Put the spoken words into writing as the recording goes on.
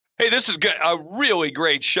Hey, this is a really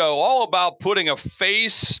great show, all about putting a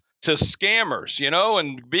face to scammers,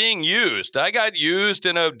 and being used. I got used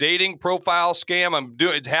in a dating profile scam.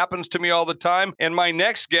 It happens to me all the time. And my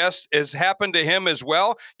next guest has happened to him as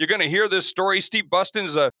well. You're going to hear this story. Steve Bustin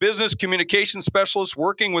is a business communication specialist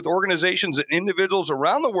working with organizations and individuals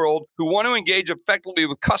around the world who want to engage effectively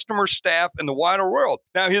with customers, staff, and the wider world.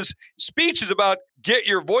 Now, his speech is about get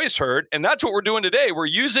your voice heard. And that's what we're doing today. We're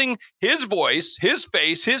using his voice, his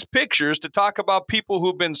face, his pictures to talk about people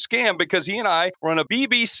who've been scammed, because he and I run a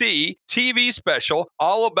BBC TV special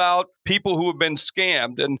all about people who have been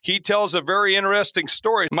scammed. And he tells a very interesting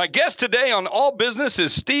story. My guest today on All Business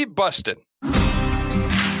is Steve Bustin.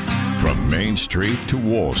 From Main Street to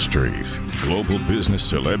Wall Street, global business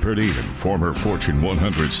celebrity and former Fortune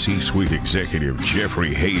 100 C-suite executive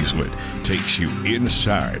Jeffrey Hayzlett takes you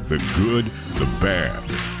inside the good, the bad,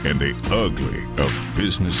 and the ugly of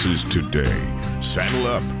businesses today. Saddle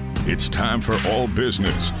up. It's time for All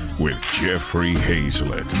Business with Jeffrey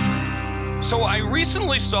Hayzlett. So I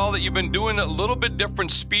recently saw that you've been doing a little bit different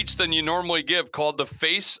speech than you normally give, called The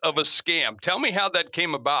Face of a Scam. Tell me how that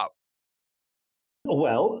came about.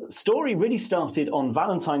 Well, story really started on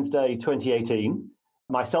Valentine's Day 2018.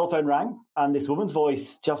 My cell phone rang and this woman's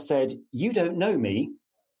voice just said, "You don't know me,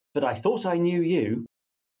 but I thought I knew you."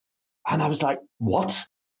 And I was like, what?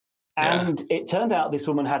 Yeah. And it turned out this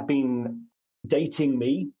woman had been dating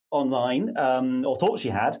me online, or thought she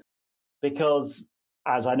had, because,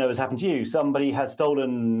 as I know has happened to you, somebody has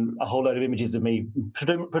stolen a whole load of images of me,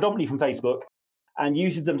 predominantly from Facebook, and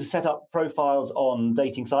uses them to set up profiles on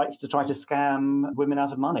dating sites to try to scam women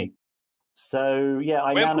out of money. So, yeah,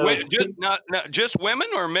 I now know... Just women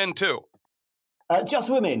or men too? Just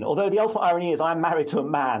women, although the ultimate irony is I'm married to a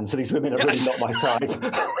man, so these women are really not my type.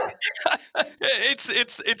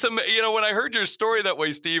 When I heard your story that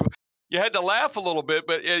way, Steve, you had to laugh a little bit,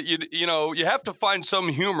 but you have to find some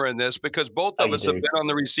humor in this, because both of us have been on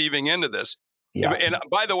the receiving end of this. Yeah. And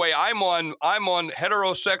by the way, I'm on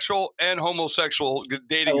heterosexual and homosexual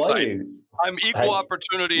dating sites. I'm equal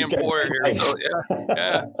opportunity employer here. So,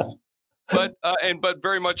 yeah. But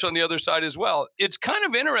very much on the other side as well. It's kind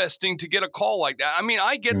of interesting to get a call like that. I mean,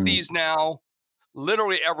 I get these now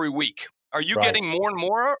literally every week. Are you getting more and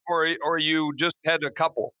more, or you just had a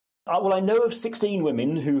couple? Well, I know of 16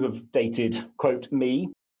 women who have dated, quote,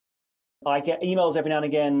 me. I get emails every now and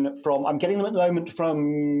again I'm getting them at the moment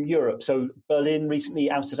from Europe. So Berlin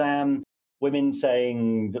recently, Amsterdam, women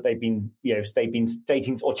saying that they've been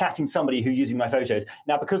dating or chatting to somebody who's using my photos.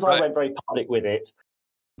 Now, because I went very public with it,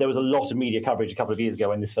 there was a lot of media coverage a couple of years ago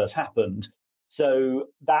when this first happened. So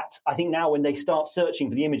that, I think now when they start searching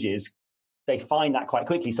for the images, they find that quite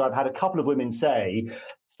quickly. So I've had a couple of women say,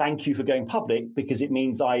 "Thank you for going public, because it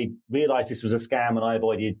means I realized this was a scam and I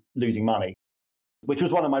avoided losing money," which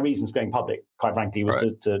was one of my reasons going public, quite frankly, was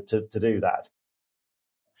to do that.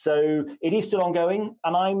 So it is still ongoing,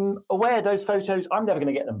 and I'm aware those photos, I'm never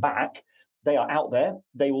going to get them back. They are out there.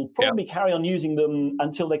 They will probably carry on using them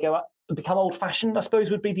until they go out and become old-fashioned, I suppose,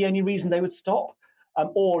 would be the only reason they would stop.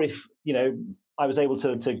 Or if, I was able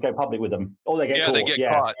to go public with them, or they get caught. They get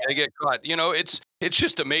caught. They get caught. It's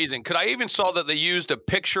just amazing. I even saw that they used a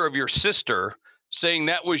picture of your sister, saying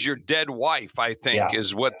that was your dead wife, I think,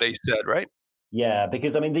 is what they said, right? Yeah,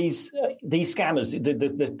 because, I mean, these scammers,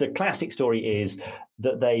 the classic story is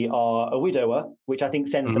that they are a widower, which I think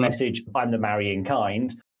sends the message, I'm the marrying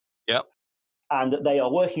kind. Yep. And that they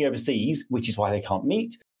are working overseas, which is why they can't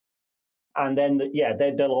meet. And then,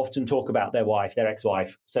 they'll often talk about their wife, their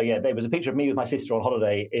ex-wife. So, there was a picture of me with my sister on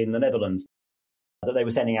holiday in the Netherlands that they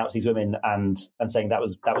were sending out to these women and saying that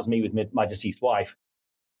was me with my deceased wife.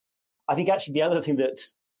 I think actually the other thing that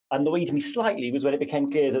annoyed me slightly was when it became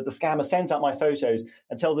clear that the scammer sends out my photos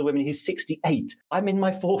and tells the women he's 68. I'm in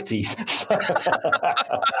my 40s.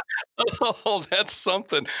 Oh, that's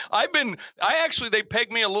something. They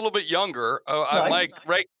pegged me a little bit younger. I'm like,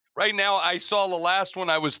 right now, I saw the last one.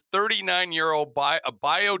 I was 39-year-old a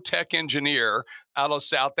biotech engineer out of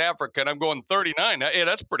South Africa, and I'm going 39. Hey,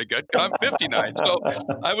 that's pretty good. I'm 59. So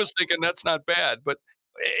I was thinking that's not bad, but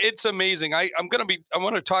it's amazing. I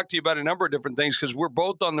want to talk to you about a number of different things, because we're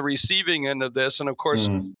both on the receiving end of this. And of course,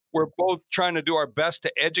 we're both trying to do our best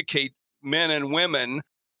to educate men and women,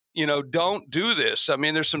 don't do this. I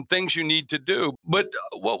mean, there's some things you need to do. But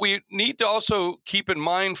what we need to also keep in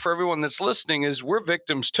mind for everyone that's listening is we're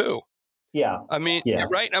victims too. Yeah. I mean,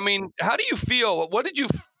 right? I mean, how do you feel? What did you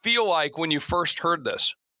feel like when you first heard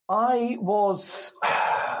this? I wasn't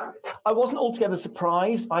altogether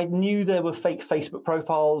surprised. I knew there were fake Facebook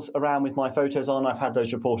profiles around with my photos on. I've had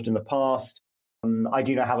those reported in the past. I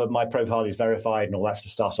do now have my profile is verified and all that sort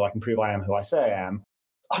of stuff, so I can prove I am who I say I am.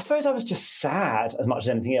 I suppose I was just sad as much as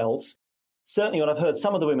anything else. Certainly when I've heard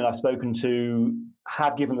some of the women I've spoken to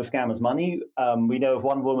have given the scammers money. We know of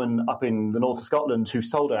one woman up in the north of Scotland who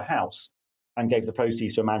sold her house and gave the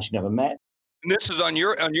proceeds to a man she never met. And this is on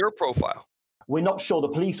your profile. We're not sure. The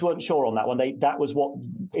police weren't sure on that one. That was what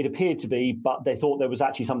it appeared to be, but they thought there was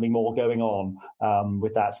actually something more going on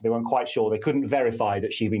with that. So they weren't quite sure. They couldn't verify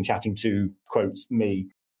that she'd been chatting to, quote, me.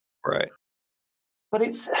 Right. But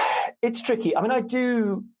it's tricky. I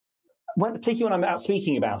mean, particularly when I'm out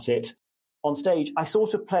speaking about it on stage, I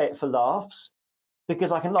sort of play it for laughs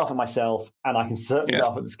because I can laugh at myself and I can certainly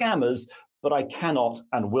laugh at the scammers, but I cannot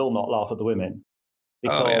and will not laugh at the women.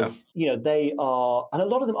 Because, they are, and a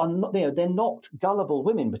lot of them are not, they're not gullible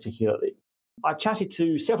women particularly. I've chatted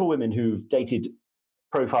to several women who've dated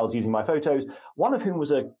profiles using my photos, one of whom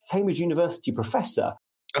was a Cambridge University professor.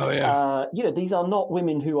 Oh, yeah. These are not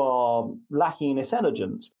women who are lacking in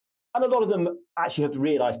intelligence. And a lot of them actually have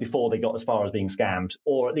realized before they got as far as being scammed,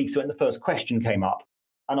 or at least when the first question came up.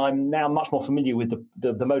 And I'm now much more familiar with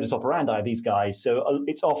the modus operandi of these guys. So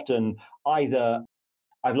it's often either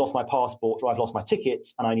I've lost my passport or I've lost my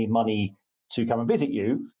tickets and I need money to come and visit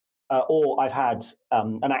you, or I've had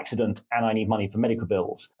an accident and I need money for medical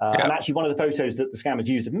bills. And actually one of the photos that the scammers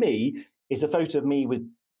used of me is a photo of me with,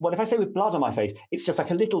 well, if I say with blood on my face, it's just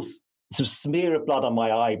like a little sort of smear of blood on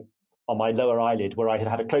my eye, on my lower eyelid, where I had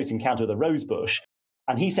had a close encounter with a rose bush.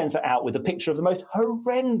 And he sends it out with a picture of the most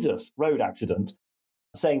horrendous road accident,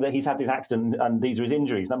 saying that he's had this accident and these are his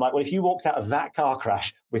injuries. And I'm like, well, if you walked out of that car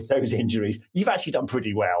crash with those injuries, you've actually done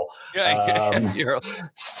pretty well.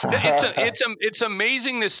 It's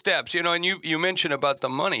amazing the steps, and you mentioned about the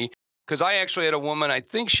money, because I actually had a woman, I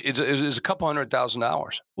think it was a couple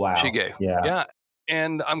 $100,000. Wow. She gave. Yeah.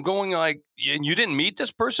 And I'm going like, and you didn't meet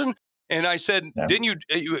this person? And I said, didn't you,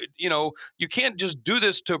 you can't just do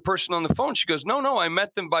this to a person on the phone. She goes, no, I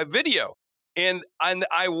met them by video. And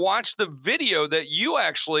I watched the video that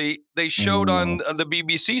they showed on the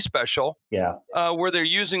BBC special, where they're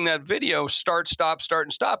using that video, start, stop, start,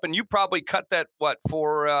 and stop. And you probably cut that,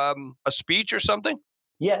 for a speech or something?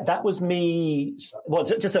 Yeah, that was me. Well,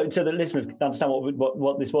 just so the listeners understand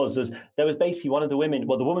what this was there was basically one of the women,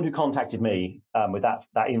 the woman who contacted me with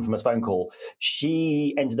that infamous phone call,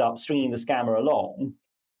 she ended up stringing the scammer along.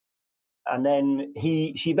 And then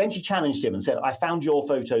she eventually challenged him and said, I found your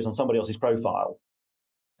photos on somebody else's profile.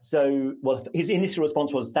 So, his initial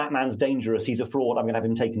response was, that man's dangerous. He's a fraud. I'm going to have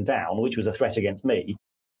him taken down, which was a threat against me.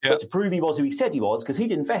 But to prove he was who he said he was, because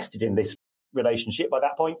he'd invested in this relationship by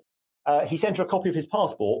that point, he sent her a copy of his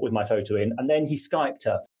passport with my photo in, and then he Skyped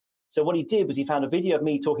her. So what he did was he found a video of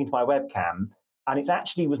me talking to my webcam, and it's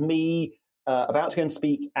actually with me about to go and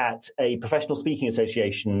speak at a professional speaking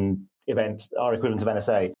association event, our equivalent of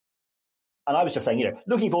NSA. And I was just saying,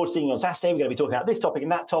 looking forward to seeing you on Saturday. We're going to be talking about this topic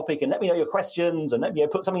and that topic, and let me know your questions, and let me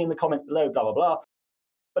put something in the comments below, blah, blah, blah.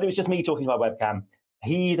 But it was just me talking to my webcam.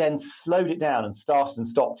 He then slowed it down and started and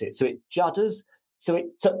stopped it. So it judders. So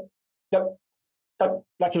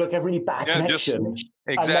like you look, a really bad connection.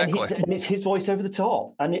 Exactly. And it's his voice over the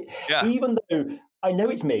top. And even though I know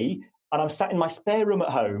it's me, and I'm sat in my spare room at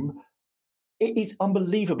home, it is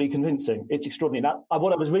unbelievably convincing. It's extraordinary. Now,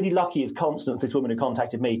 what I was really lucky is Constance, this woman who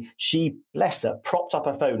contacted me, she, bless her, propped up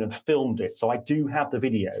her phone and filmed it. So I do have the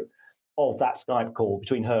video of that Skype call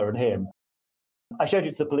between her and him. I showed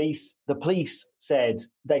it to the police. The police said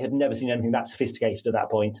they had never seen anything that sophisticated at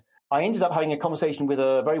that point. I ended up having a conversation with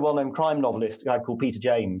a very well-known crime novelist, a guy called Peter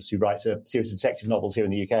James, who writes a series of detective novels here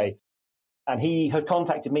in the UK. And he had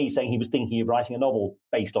contacted me saying he was thinking of writing a novel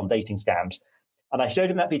based on dating scams. And I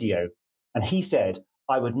showed him that video. And he said,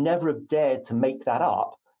 I would never have dared to make that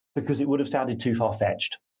up because it would have sounded too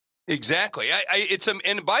far-fetched. Exactly.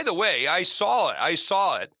 And by the way, I saw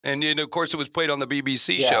it. And of course, it was played on the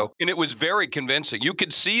BBC show. And it was very convincing. You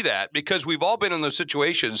could see that because we've all been in those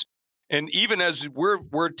situations. And even as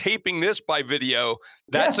we're taping this by video,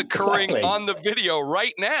 that's occurring on the video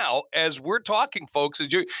right now as we're talking, folks.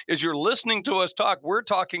 As you're listening to us talk, we're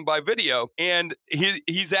talking by video. And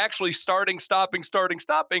he's actually starting,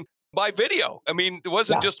 stopping by video. I mean, it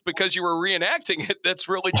wasn't just because you were reenacting it. That's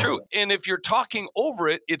really true. And if you're talking over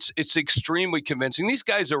it, it's extremely convincing. These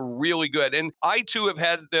guys are really good. And I, too, have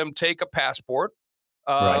had them take a passport,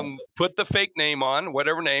 put the fake name on,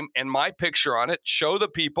 whatever name, and my picture on it, show the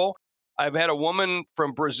people. I've had a woman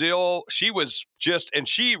from Brazil. She was and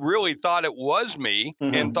she really thought it was me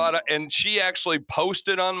and she actually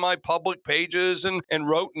posted on my public pages and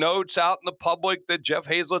wrote notes out in the public that Jeff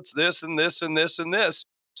Hazlett's this and this and this and this.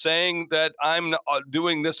 saying that I'm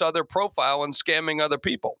doing this other profile and scamming other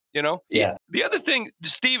people, Yeah. The other thing,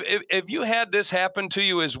 Steve, if you had this happen to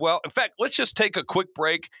you as well, in fact, let's just take a quick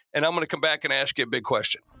break and I'm going to come back and ask you a big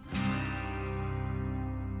question.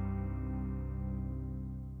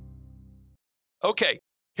 Okay,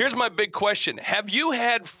 here's my big question. Have you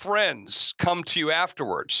had friends come to you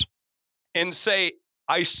afterwards and say,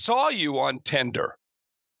 I saw you on Tinder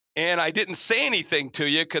and I didn't say anything to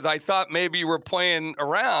you because I thought maybe you were playing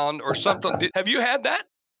around or something? Have you had that?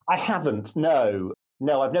 I haven't, no.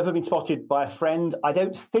 No, I've never been spotted by a friend. I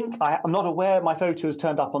don't think, I'm not aware my photo has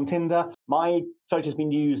turned up on Tinder. My photo's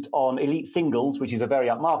been used on Elite Singles, which is a very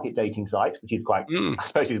upmarket dating site, which is quite, I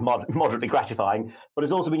suppose, is moderately gratifying. But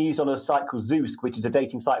it's also been used on a site called Zeus, which is a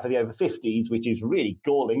dating site for the over 50s, which is really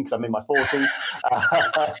galling because I'm in my 40s.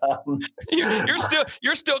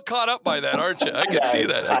 You're still caught up by that, aren't you? I can see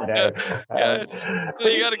that. I know.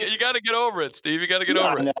 You got to get over it, Steve. You got to get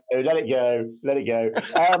over it. No, let it go.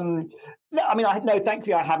 No, I mean,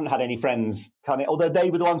 thankfully, I haven't had any friends come in, although they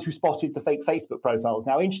were the ones who spotted the fake Facebook profiles.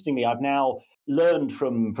 Now, interestingly, I've now learned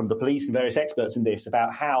from the police and various experts in this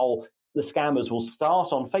about how the scammers will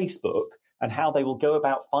start on Facebook and how they will go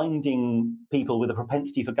about finding people with a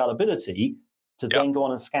propensity for gullibility to then go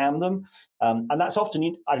on and scam them. And that's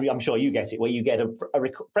often, I'm sure you get it, where you get a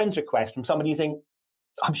friend's request from somebody you think,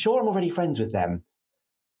 I'm sure I'm already friends with them.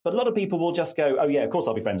 But a lot of people will just go, oh, yeah, of course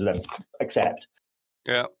I'll be friends with them, accept.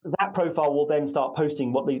 Yeah. That profile will then start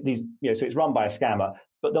posting what these, so it's run by a scammer,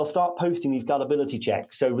 but they'll start posting these gullibility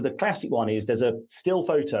checks. So the classic one is there's a still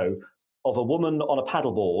photo of a woman on a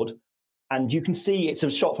paddleboard, and you can see it's a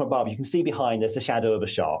shot from above. You can see behind there's the shadow of a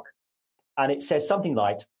shark. And it says something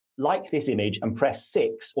like this image and press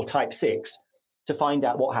 6 or type 6 to find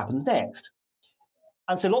out what happens next.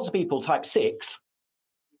 And so lots of people type 6,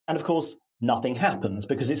 and of course, nothing happens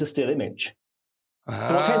because it's a still image.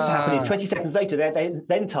 So what tends to happen is 20 seconds later, they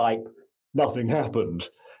then type, nothing happened.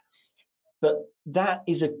 But that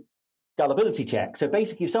is a gullibility check. So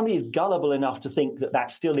basically, if somebody is gullible enough to think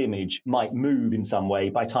that still image might move in some way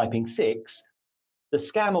by typing 6, the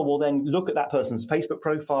scammer will then look at that person's Facebook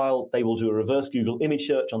profile. They will do a reverse Google image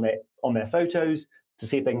search on their photos to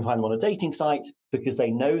see if they can find them on a dating site because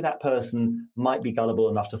they know that person might be gullible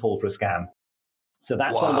enough to fall for a scam. So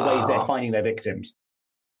that's one of the ways they're finding their victims.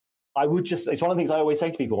 It's one of the things I always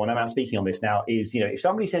say to people when I'm out speaking on this now is, if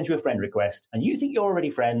somebody sends you a friend request and you think you're already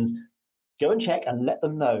friends, go and check and let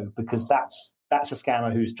them know because that's a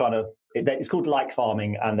scammer who's trying to, it's called like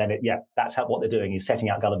farming. And then that's what they're doing is setting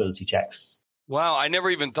out gullibility checks. Wow, I never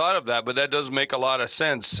even thought of that, but that does make a lot of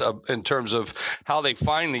sense in terms of how they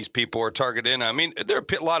find these people or target in. I mean, there are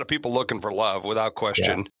a lot of people looking for love without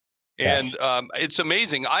question. Yeah. And it's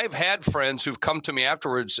amazing. I've had friends who've come to me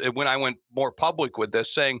afterwards when I went more public with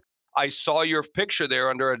this saying, I saw your picture there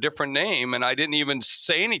under a different name and I didn't even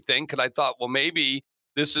say anything because I thought, well, maybe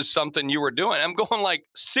this is something you were doing. I'm going like,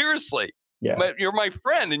 seriously, but you're my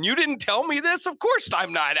friend and you didn't tell me this? Of course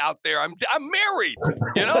I'm not out there. I'm married,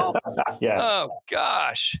 Yeah. Oh,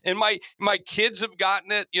 gosh. And my kids have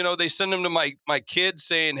gotten it. They send them to my kids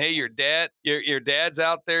saying, hey, your dad's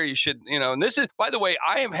out there. You should, and this is, by the way,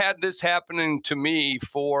 I have had this happening to me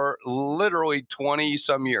for literally 20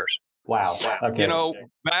 some years. Wow. Okay.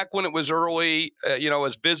 Back when it was early, it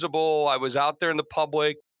was visible. I was out there in the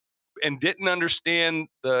public and didn't understand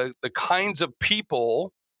the kinds of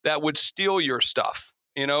people that would steal your stuff,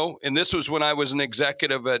 and this was when I was an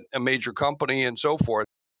executive at a major company and so forth.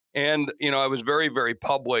 And, I was very, very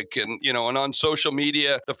public and, and on social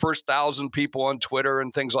media, the first 1,000 people on Twitter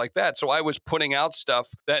and things like that. So I was putting out stuff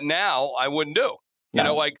that now I wouldn't do,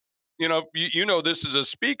 this as a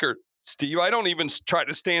speaker, Steve, I don't even try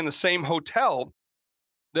to stay in the same hotel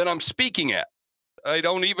that I'm speaking at. I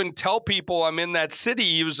don't even tell people I'm in that city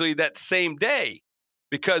usually that same day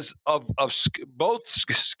because of both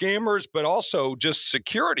scammers, but also just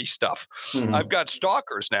security stuff. Mm-hmm. I've got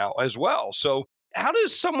stalkers now as well. So how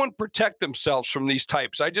does someone protect themselves from these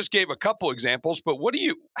types? I just gave a couple examples, but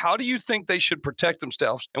how do you think they should protect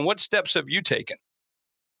themselves and what steps have you taken?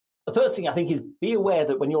 The first thing I think is be aware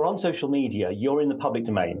that when you're on social media, you're in the public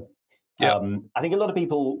domain. Yep. I think a lot of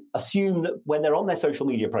people assume that when they're on their social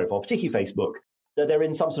media profile, particularly Facebook, that they're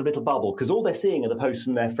in some sort of little bubble because all they're seeing are the posts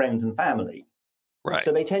from their friends and family. Right.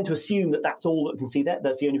 So they tend to assume that that's all that can see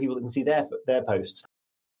that's the only people that can see their posts.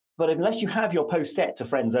 But unless you have your post set to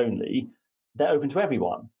friends only, they're open to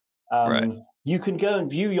everyone. Right. You can go and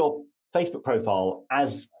view your Facebook profile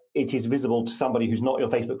as it is visible to somebody who's not your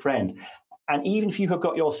Facebook friend. And even if you have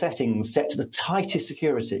got your settings set to the tightest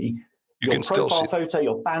security, your profile photo,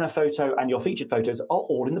 your banner photo, and your featured photos are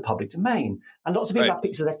all in the public domain. And lots of people have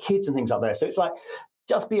pictures of their kids and things like that. So it's like,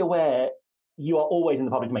 just be aware you are always in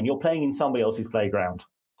the public domain. You're playing in somebody else's playground,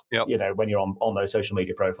 Yep. when you're on those social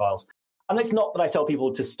media profiles. And it's not that I tell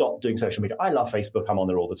people to stop doing social media. I love Facebook. I'm on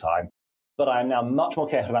there all the time. But I am now much more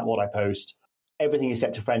careful about what I post. Everything is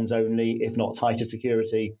set to friends only, if not tighter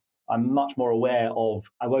security. I'm much more aware of,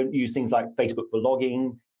 I won't use things like Facebook for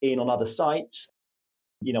logging in on other sites.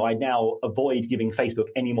 I now avoid giving Facebook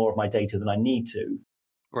any more of my data than I need to.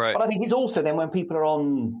 Right. But I think it's also then when people are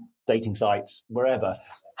on dating sites, wherever,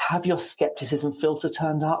 have your skepticism filter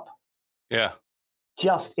turned up. Yeah.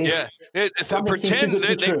 Just if pretend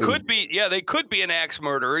that they could be an axe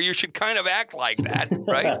murderer. You should kind of act like that,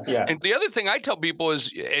 right? Yeah. And the other thing I tell people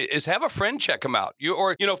is have a friend check them out.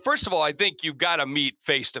 First of all, I think you've got to meet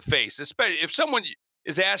face to face, especially if someone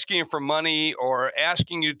is asking you for money or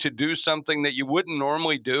asking you to do something that you wouldn't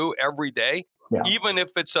normally do every day. Yeah. Even if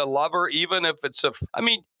it's a lover, even if it's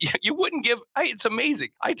you wouldn't give, it's amazing.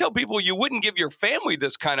 I tell people you wouldn't give your family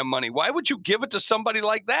this kind of money. Why would you give it to somebody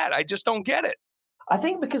like that? I just don't get it. I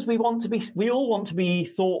think because we all want to be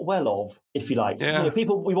thought well of, if you like. Yeah. We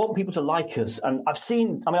want people to like us. And I've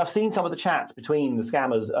seen some of the chats between the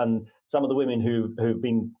scammers and some of the women who've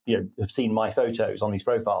been, have seen my photos on these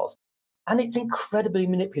profiles. And it's incredibly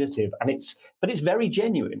manipulative, but it's very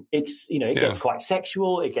genuine. It gets quite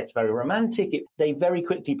sexual. It gets very romantic. They very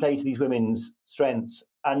quickly play to these women's strengths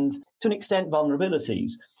and, to an extent,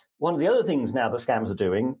 vulnerabilities. One of the other things now that scams are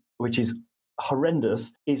doing, which is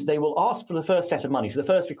horrendous, is they will ask for the first set of money. So the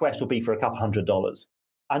first request will be for a couple $100,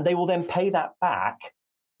 and they will then pay that back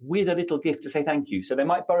with a little gift to say thank you. So they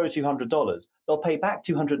might borrow $200. They'll pay back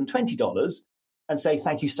 $220 and say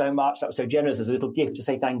thank you so much. That was so generous, as a little gift to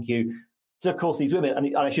say thank you. So, of course, these women,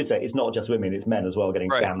 and I should say it's not just women, it's men as well getting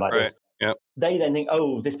scammed like this. Yep. They then think,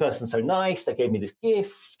 oh, this person's so nice, they gave me this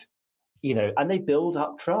gift, and they build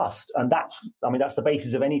up trust. And that's the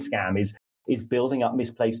basis of any scam is building up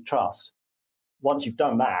misplaced trust. Once you've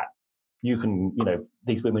done that, you can,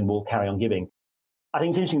 these women will carry on giving. I think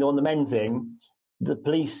it's interesting, though, on the men thing, the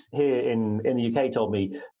police here in the UK told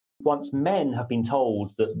me once men have been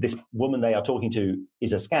told that this woman they are talking to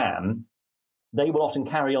is a scam, they will often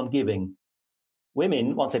carry on giving.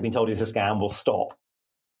 Women, once they've been told it's a scam, will stop.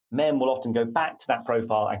 Men will often go back to that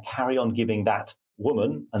profile and carry on giving that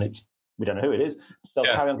woman, and we don't know who it is, they'll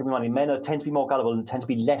carry on giving money. Men tend to be more gullible and tend to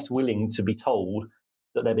be less willing to be told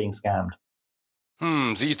that they're being scammed.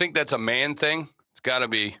 So you think that's a man thing? It's got to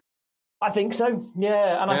be. I think so,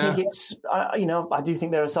 yeah. And I think it's, I do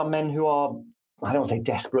think there are some men who are, I don't want to say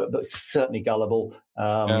desperate, but certainly gullible.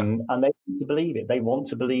 And they want to believe it. They want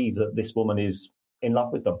to believe that this woman is in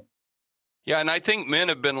love with them. Yeah, and I think men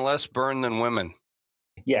have been less burned than women.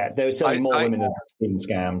 Yeah, there's certainly more women that have been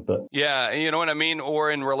scammed. But yeah, you know what I mean? Or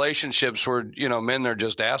in relationships where, men are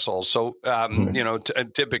just assholes. So,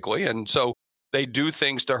 typically. And so they do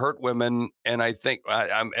things to hurt women. And I think,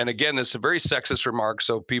 and again, it's a very sexist remark.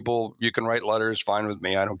 So people, you can write letters, fine with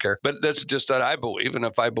me. I don't care. But that's just what I believe. And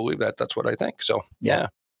if I believe that, that's what I think. So, yeah.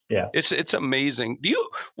 It's amazing.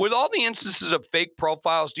 With all the instances of fake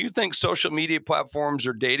profiles, do you think social media platforms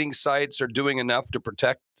or dating sites are doing enough to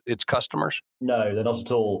protect its customers? No, they're not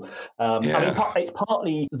at all. It's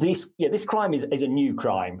partly this. Yeah, this crime is a new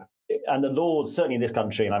crime. And the laws, certainly in this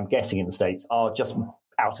country, and I'm guessing in the States, are just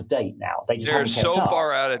out of date now. They're so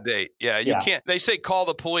far out of date. Yeah, you can't. They say call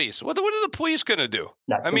the police. What are the police going to do?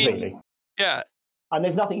 No, completely. Yeah. And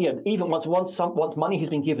there's nothing. Even once money has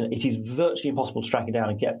been given, it is virtually impossible to track it down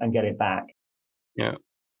and get it back. Yeah.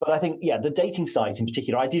 But I think, the dating sites in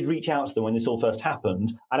particular, I did reach out to them when this all first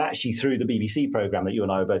happened, and actually through the BBC program that you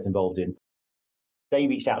and I were both involved in, they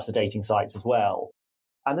reached out to the dating sites as well.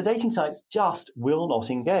 And the dating sites just will not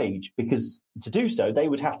engage, because to do so, they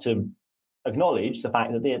would have to acknowledge the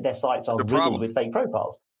fact that their sites are riddled with fake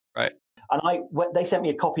profiles. Right. And they sent me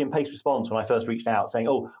a copy and paste response when I first reached out saying,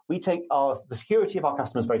 we take the security of our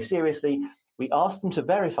customers very seriously. We ask them to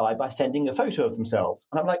verify by sending a photo of themselves.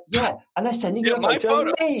 And I'm like, and they're sending you a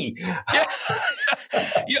photo of me. Yeah.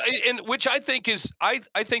 And which I think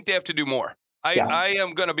I think they have to do more. I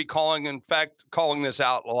am going to be calling this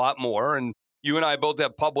out a lot more. And you and I both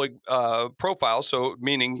have public profiles, so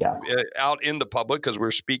meaning out in the public, because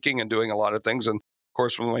we're speaking and doing a lot of things. And of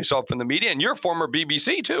course, with myself in the media, and you're former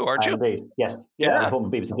BBC too, aren't you? Indeed, yes. Yeah, I'm a former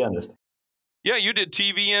BBC journalist. Yeah, you did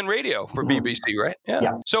TV and radio for BBC, right?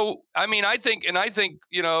 Yeah. So, I think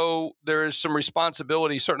there is some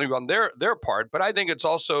responsibility certainly on their part, but I think it's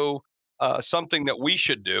also something that we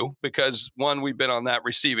should do because, one, we've been on that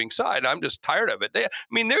receiving side. I'm just tired of it.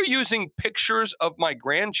 They're using pictures of my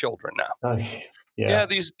grandchildren now.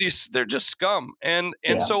 These they're just scum. And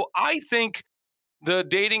so I think the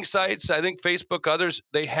dating sites, I think Facebook, others,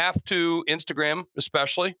 they have to, Instagram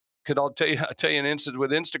especially, because I'll tell you an instance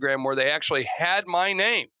with Instagram where they actually had my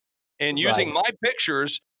name and using Right. my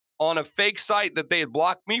pictures on a fake site that they had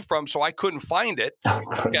blocked me from, so I couldn't find it.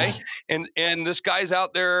 Okay, and this guy's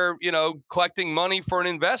out there, collecting money for an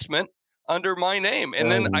investment under my name.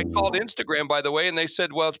 And then I called Oh, Instagram, by the way, and they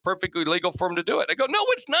said, well, it's perfectly legal for him to do it. I go, no,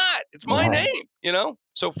 it's not. It's my right. name.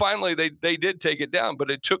 So finally, they did take it down,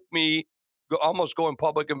 but it took me almost going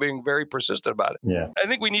public and being very persistent about it. Yeah. I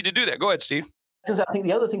think we need to do that. Go ahead, Steve. Because I think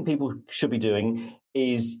the other thing people should be doing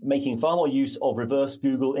is making far more use of reverse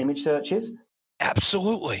Google image searches.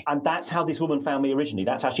 Absolutely. And that's how this woman found me originally.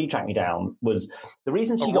 That's how she tracked me down, was the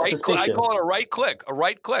reason she got suspicious. I call it a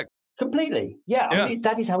right click. Completely. Yeah. I mean,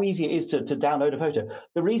 that is how easy it is to download a photo.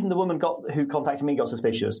 The reason the woman who contacted me got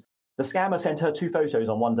suspicious, the scammer sent her 2 photos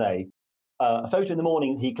on one day. A photo in the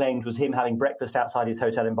morning he claimed was him having breakfast outside his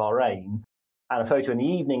hotel in Bahrain, and a photo in the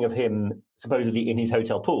evening of him supposedly in his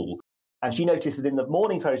hotel pool. And she noticed that in the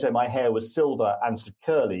morning photo, my hair was silver and sort of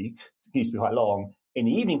curly. It used to be quite long. In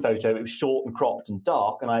the evening photo, it was short and cropped and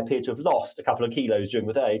dark, and I appeared to have lost a couple of kilos during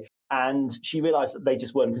the day. And she realized that they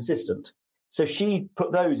just weren't consistent. So she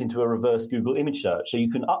put those into a reverse Google image search. So you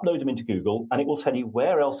can upload them into Google, and it will tell you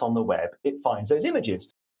where else on the web it finds those images.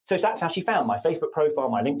 So that's how she found my Facebook profile,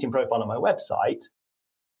 my LinkedIn profile, and my website.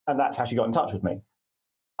 And that's how she got in touch with me.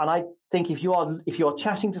 And I think if you are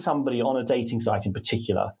chatting to somebody on a dating site in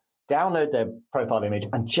particular, download their profile image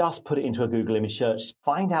and just put it into a Google image search.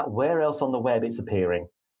 Find out where else on the web it's appearing.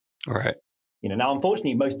 All right. Now,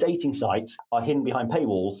 unfortunately, most dating sites are hidden behind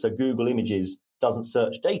paywalls, so Google Images doesn't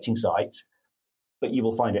search dating sites, but you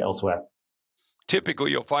will find it elsewhere.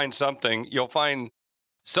 Typically, you'll find something. You'll find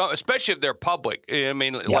some, especially if they're public. I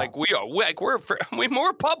mean, like we are. We're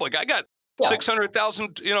more public. I got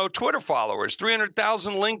 600,000, Twitter followers,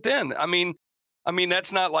 300,000 LinkedIn. I mean,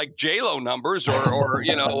 that's not like J-Lo numbers or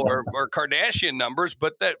or Kardashian numbers,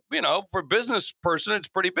 but that, for a business person, it's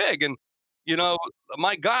pretty big. And,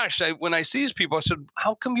 my gosh, when I see these people, I said,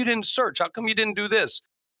 how come you didn't search? How come you didn't do this?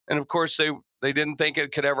 And of course, they didn't think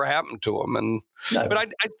it could ever happen to them. And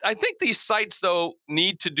but I think these sites, though,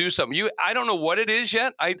 need to do something. I don't know what it is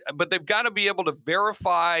yet, but they've got to be able to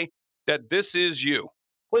verify that this is you.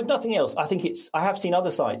 Well, if nothing else, I have seen other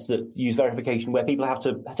sites that use verification where people have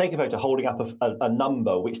to take a photo holding up a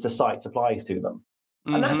number which the site supplies to them.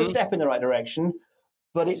 And that's a step in the right direction,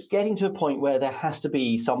 but it's getting to a point where there has to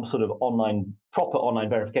be some sort of proper online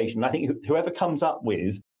verification. And I think whoever comes up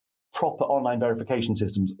with proper online verification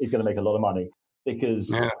systems is going to make a lot of money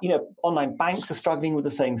because, online banks are struggling with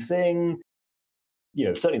the same thing,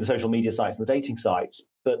 certainly the social media sites and the dating sites,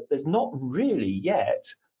 but there's not really yet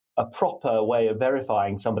a proper way of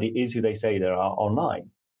verifying somebody is who they say they are online.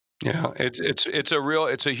 Yeah, it's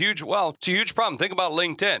a huge problem. Think about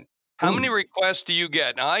LinkedIn. How many requests do you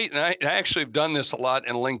get? Now, I actually have done this a lot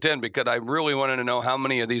in LinkedIn because I really wanted to know how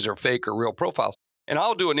many of these are fake or real profiles. And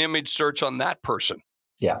I'll do an image search on that person.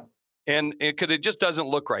 Yeah. And because it just doesn't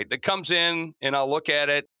look right. It comes in and I'll look at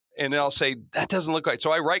it and then I'll say, that doesn't look right.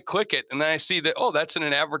 So I right click it and then I see that, that's in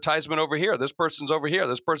an advertisement over here. This person's over here.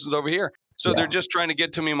 This person's over here. So they're just trying to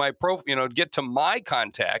get to me, get to my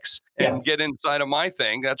contacts and get inside of my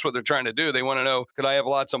thing. That's what they're trying to do. They want to know, could I have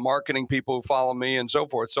lots of marketing people who follow me and so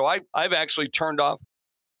forth? So I've actually turned off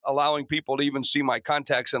allowing people to even see my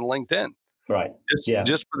contacts in LinkedIn. Right.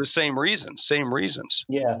 Just for the same reasons.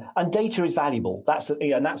 Yeah. And data is valuable.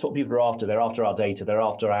 And that's what people are after. They're after our data. They're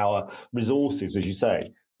after our resources, as you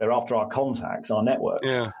say. They're after our contacts, our networks.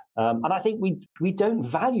 Yeah. And I think we don't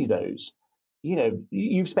value those.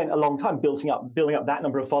 You've spent a long time building up that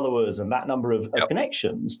number of followers and that number of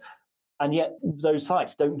connections. And yet those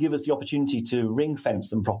sites don't give us the opportunity to ring fence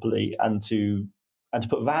them properly and to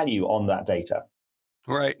put value on that data.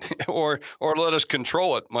 Right. Or let us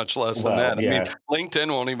control it, much less than that. Yeah. I mean,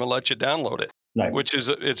 LinkedIn won't even let you download it. No. Which is,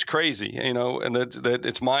 it's crazy, and that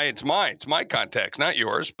it's my contacts, not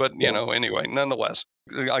yours. But anyway, nonetheless,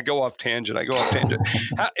 I go off tangent.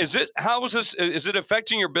 Is it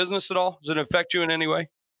affecting your business at all? Does it affect you in any way?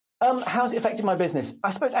 How's it affected my business?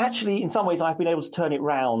 I suppose actually, in some ways, I've been able to turn it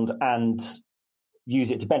round and use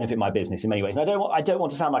it to benefit my business in many ways. And I don't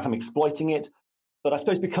want to sound like I'm exploiting it, but I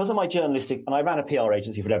suppose because of my journalistic, and I ran a PR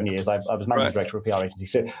agency for 11 years. I was managing director of a PR agency.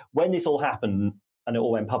 So when this all happened and it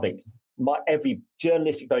all went public, every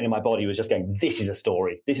journalistic bone in my body was just going, this is a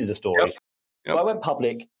story. This is a story. Yep. So I went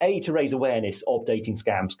public, A, to raise awareness of dating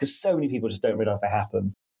scams, because so many people just don't realize they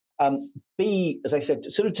happen. B, as I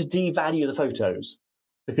said, sort of to devalue the photos,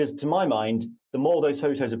 because to my mind, the more those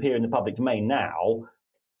photos appear in the public domain now,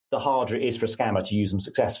 the harder it is for a scammer to use them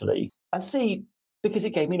successfully. And C, because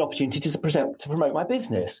it gave me an opportunity to promote my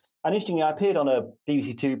business. And interestingly, I appeared on a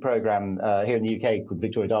BBC Two programme here in the UK called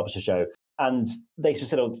Victoria Derbyshire Show. And they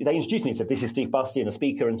introduced me and said, this is Steve Bustin, a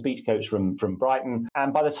speaker and speech coach from Brighton.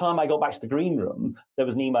 And by the time I got back to the green room, there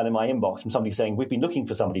was an email in my inbox from somebody saying, we've been looking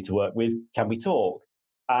for somebody to work with. Can we talk?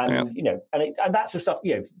 And, and that sort of stuff,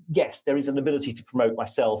 yes, there is an ability to promote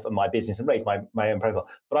myself and my business and raise my own profile.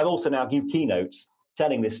 But I've also now given keynotes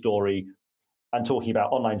telling this story and talking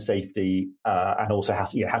about online safety and also how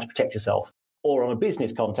to protect yourself. Or on a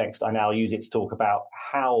business context, I now use it to talk about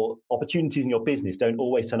how opportunities in your business don't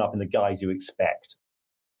always turn up in the guise you expect.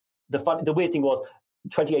 The weird thing was,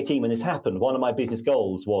 2018 when this happened, one of my business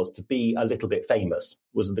goals was to be a little bit famous,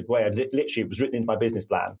 was the way it was written into my business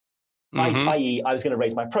plan, i.e. I was going to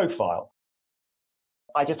raise my profile.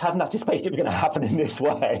 I just hadn't anticipated it was going to happen in this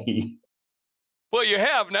way. Well, you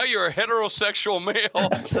have. Now you're a heterosexual male.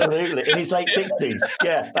 Absolutely. In his late 60s.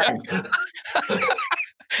 Yeah, thanks.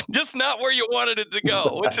 Just not where you wanted it to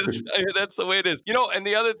go, which is, that's the way it is. And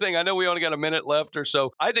the other thing, I know we only got a minute left or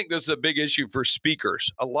so. I think this is a big issue for speakers.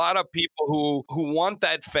 A lot of people who want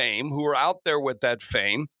that fame, who are out there with that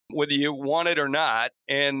fame, whether you want it or not,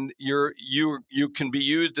 and you can be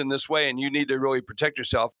used in this way, and you need to really protect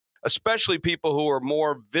yourself. Especially people who are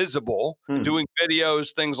more visible, doing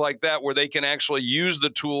videos, things like that, where they can actually use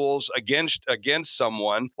the tools against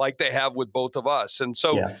someone like they have with both of us. And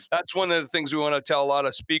so that's one of the things we want to tell a lot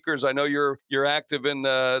of speakers. I know you're active in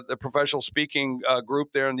the professional speaking group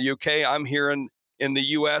there in the UK. I'm here in the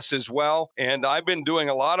US as well. And I've been doing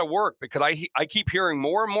a lot of work because I keep hearing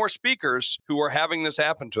more and more speakers who are having this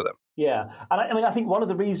happen to them. Yeah. And I think one of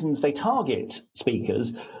the reasons they target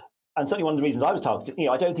speakers, and certainly one of the reasons I was targeted,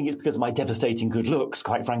 I don't think it's because of my devastating good looks,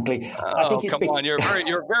 quite frankly. I think come on, you're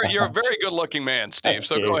a very good looking man, Steve.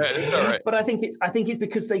 So go ahead. It's all right. But I think it's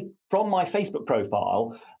because from my Facebook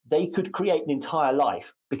profile, they could create an entire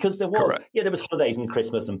life, because there was holidays and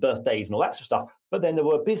Christmas and birthdays and all that sort of stuff. But then there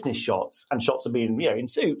were business shots and shots of being, in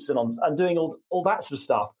suits and doing all that sort of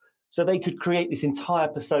stuff. So they could create this entire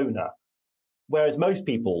persona. Whereas most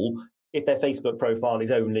people, if their Facebook profile is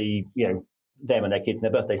only, them and their kids and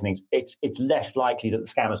their birthdays and things, it's less likely that the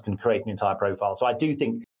scammers can create an entire profile. So I do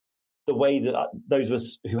think the way that those of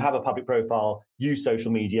us who have a public profile use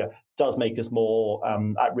social media does make us more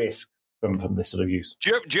at risk from this sort of use.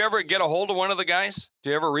 Do you ever get a hold of one of the guys?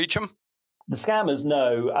 Do you ever reach them? The scammers,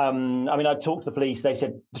 no. I talked to the police. They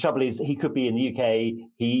said the trouble is he could be in the UK.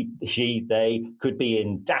 They could be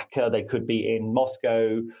in Dhaka. They could be in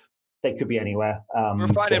Moscow. They could be anywhere. We're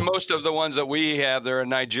finding most of the ones that we have, they're a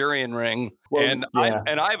Nigerian ring. Well,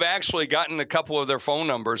 I've actually gotten a couple of their phone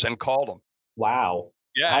numbers and called them. Wow.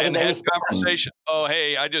 Yeah, and had conversation. Oh,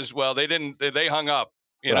 hey, they hung up,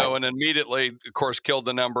 and immediately, of course, killed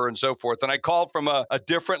the number and so forth. And I called from a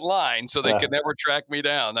different line so they could never track me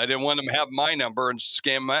down. I didn't want them to have my number and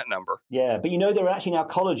scam that number. Yeah, but there are actually now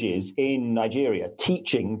colleges in Nigeria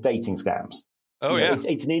teaching dating scams. Oh, yeah.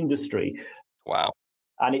 It's an industry. Wow.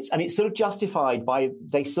 And it's sort of justified by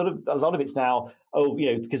a lot of it's now,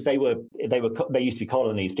 because they used to be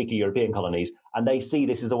colonies, particularly European colonies, and they see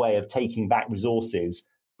this as a way of taking back resources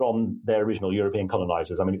from their original European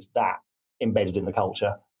colonizers. It's that embedded in the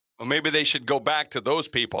culture. Well, maybe they should go back to those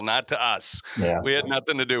people, not to us. Yeah. We had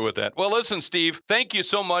nothing to do with that. Well, listen, Steve, thank you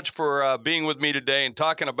so much for being with me today and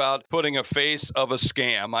talking about putting a face of a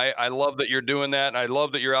scam. I love that you're doing that. And I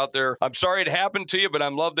love that you're out there. I'm sorry it happened to you, but I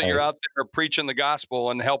love that you're out there preaching the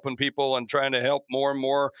gospel and helping people and trying to help more and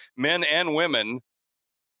more men and women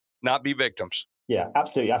not be victims. Yeah,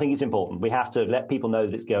 absolutely. I think it's important. We have to let people know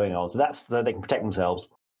that it's going on. So that's so they can protect themselves.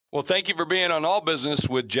 Well, thank you for being on All Business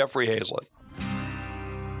with Jeffrey Hazlett.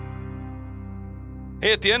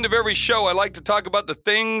 Hey, at the end of every show, I like to talk about the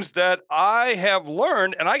things that I have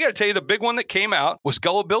learned. And I got to tell you, the big one that came out was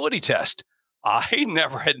gullibility test. I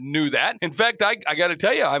never knew that. In fact, I got to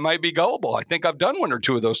tell you, I might be gullible. I think I've done one or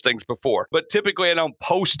two of those things before, but typically I don't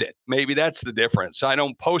post it. Maybe that's the difference. I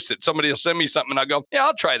don't post it. Somebody will send me something and I'll go, yeah,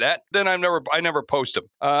 I'll try that. Then I never post them.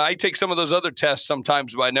 I take some of those other tests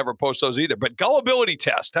sometimes, but I never post those either. But gullibility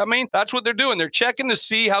test, that's what they're doing. They're checking to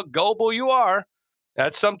see how gullible you are.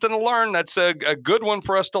 That's something to learn. That's a good one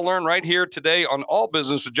for us to learn right here today on All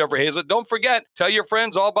Business with Jeffrey Hazlett. Don't forget, tell your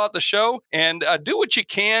friends all about the show and do what you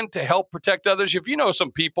can to help protect others. If you know some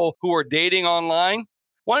people who are dating online,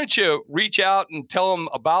 why don't you reach out and tell them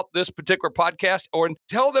about this particular podcast or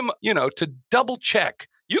tell them, to double check.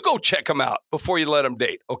 You go check them out before you let them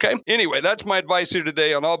date, okay? Anyway, that's my advice here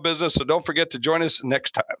today on All Business, so don't forget to join us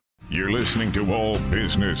next time. You're listening to All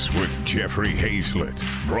Business with Jeffrey Hazlett,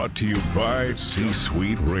 brought to you by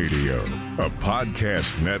C-Suite Radio, a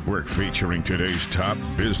podcast network featuring today's top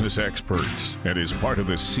business experts and is part of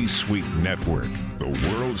the C-Suite Network,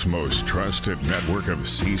 the world's most trusted network of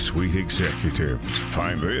C-Suite executives.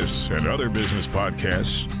 Find this and other business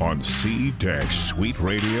podcasts on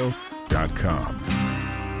c-suiteradio.com.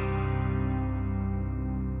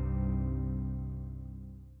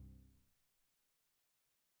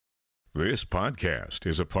 This podcast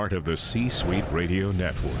is a part of the C-Suite Radio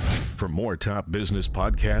Network. For more top business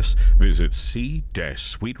podcasts, visit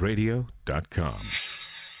c-suiteradio.com.